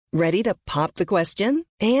Ready to pop the question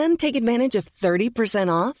and take advantage of 30%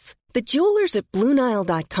 off? The jewelers at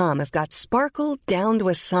BlueNile.com have got sparkle down to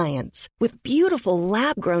a science with beautiful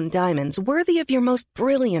lab-grown diamonds worthy of your most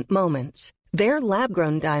brilliant moments. Their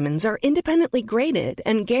lab-grown diamonds are independently graded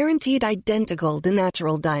and guaranteed identical to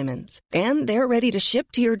natural diamonds. And they're ready to ship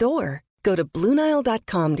to your door. Go to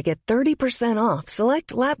BlueNile.com to get 30% off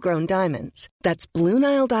select lab-grown diamonds. That's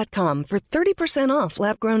BlueNile.com for 30% off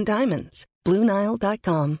lab-grown diamonds.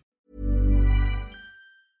 BlueNile.com.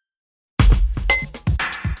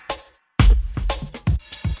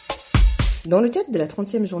 Dans le cadre de la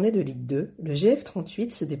 30e journée de Ligue 2, le GF38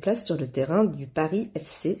 se déplace sur le terrain du Paris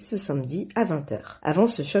FC ce samedi à 20h. Avant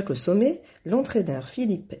ce choc au sommet, l'entraîneur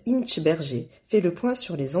Philippe Inchberger fait le point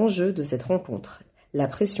sur les enjeux de cette rencontre, la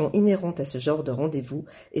pression inhérente à ce genre de rendez-vous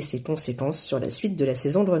et ses conséquences sur la suite de la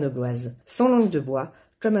saison grenobloise. Sans langue de bois,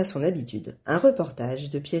 comme à son habitude. Un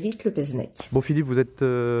reportage de Pierrick Lepesnec. Bon Philippe, vous êtes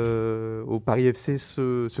au Paris FC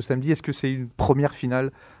ce samedi. Est-ce que c'est une première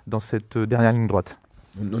finale dans cette dernière ligne droite ?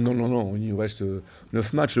 Non, il nous reste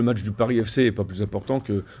 9 matchs. Le match du Paris FC n'est pas plus important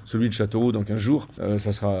que celui de Châteauroux dans 15 jours.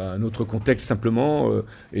 Ça sera un autre contexte simplement.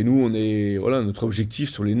 Et nous, notre objectif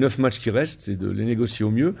sur les 9 matchs qui restent, c'est de les négocier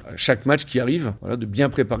au mieux. À chaque match qui arrive, de bien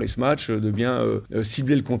préparer ce match, de bien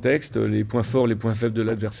cibler le contexte, les points forts, les points faibles de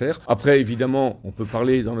l'adversaire. Après, évidemment, on peut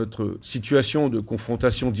parler dans notre situation de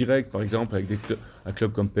confrontation directe, par exemple, avec un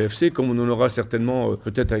club comme PFC, comme on en aura certainement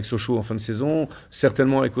peut-être avec Sochaux en fin de saison,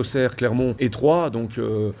 certainement avec Auxerre, Clermont et Troyes. Donc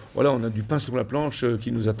on a du pain sur la planche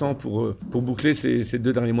qui nous attend pour boucler ces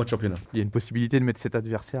 2 derniers mois de championnat. Il y a une possibilité de mettre cet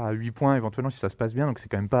adversaire à 8 points éventuellement si ça se passe bien, donc c'est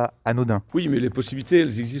quand même pas anodin. Oui, mais les possibilités,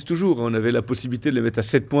 elles existent toujours. On avait la possibilité de les mettre à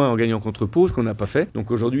 7 points en gagnant contre Pau, ce qu'on n'a pas fait.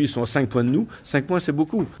 Donc aujourd'hui, ils sont à 5 points de nous. 5 points, c'est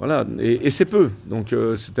beaucoup. Voilà, et c'est peu. Donc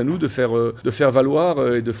c'est à nous de faire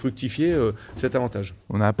valoir et de fructifier cet avantage.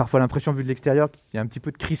 On a parfois l'impression, vu de l'extérieur, qu'il y a un petit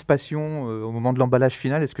peu de crispation au moment de l'emballage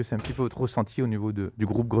final. Est-ce que c'est un petit peu votre ressenti au niveau du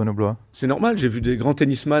groupe grenoblois ? C'est normal, j'ai vu des grands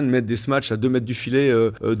tennisman mettre des smatchs à 2 mètres du filet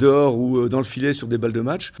dehors ou dans le filet sur des balles de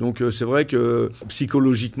match. Donc c'est vrai que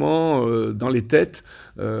psychologiquement, dans les têtes,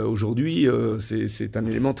 aujourd'hui, c'est un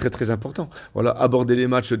élément très très important. Voilà, aborder les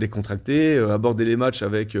matchs décontractés, aborder les matchs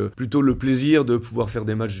avec plutôt le plaisir de pouvoir faire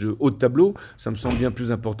des matchs de haut de tableau, ça me semble bien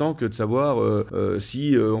plus important que de savoir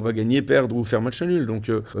si on va gagner, perdre ou faire match nul.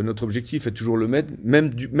 Donc notre objectif est toujours mettre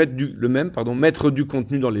du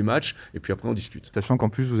contenu dans les matchs et puis après on discute. Sachant qu'en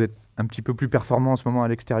plus vous êtes un petit peu plus performant en ce moment à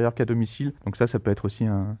l'extérieur qu'à domicile, donc ça peut être aussi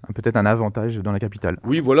peut-être un avantage dans la capitale.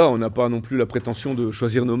 Oui, voilà, on n'a pas non plus la prétention de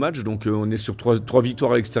choisir nos matchs, donc on est sur 3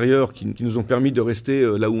 victoires à l'extérieur qui nous ont permis de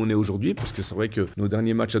rester là où on est aujourd'hui, parce que c'est vrai que nos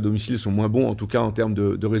derniers matchs à domicile sont moins bons, en tout cas en termes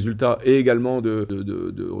de résultats et également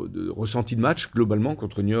de ressenti de match globalement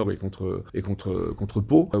contre Niort et contre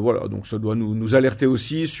Pau. Voilà, donc ça doit nous alerter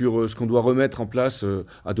aussi sur ce qu'on doit remettre en place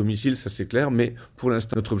à domicile, ça c'est clair, mais pour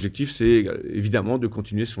l'instant notre objectif c'est évidemment de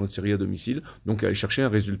continuer sur notre série à domicile, donc aller chercher un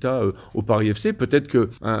résultat au Paris FC. Peut-être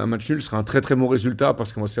qu'un match nul sera un très très bon résultat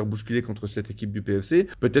parce qu'on va se faire bousculer contre cette équipe du PFC,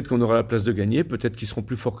 peut-être qu'on aura la place de gagner, peut-être qu'ils seront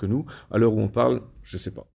plus forts que nous. À l'heure où on parle, je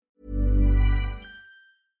sais pas.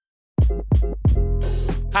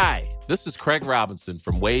 Hi, this is Craig Robinson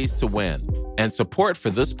from Ways to Win, and support for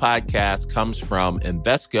this podcast comes from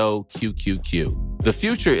Invesco QQQ. The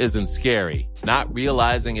future isn't scary. Not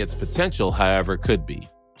realizing its potential, however, could be.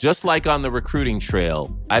 Just like on the recruiting trail,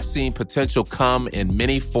 I've seen potential come in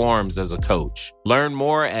many forms as a coach. Learn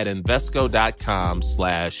more at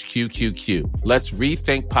Invesco.com/QQQ. Let's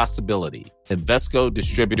rethink possibility. Invesco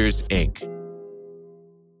Distributors, Inc.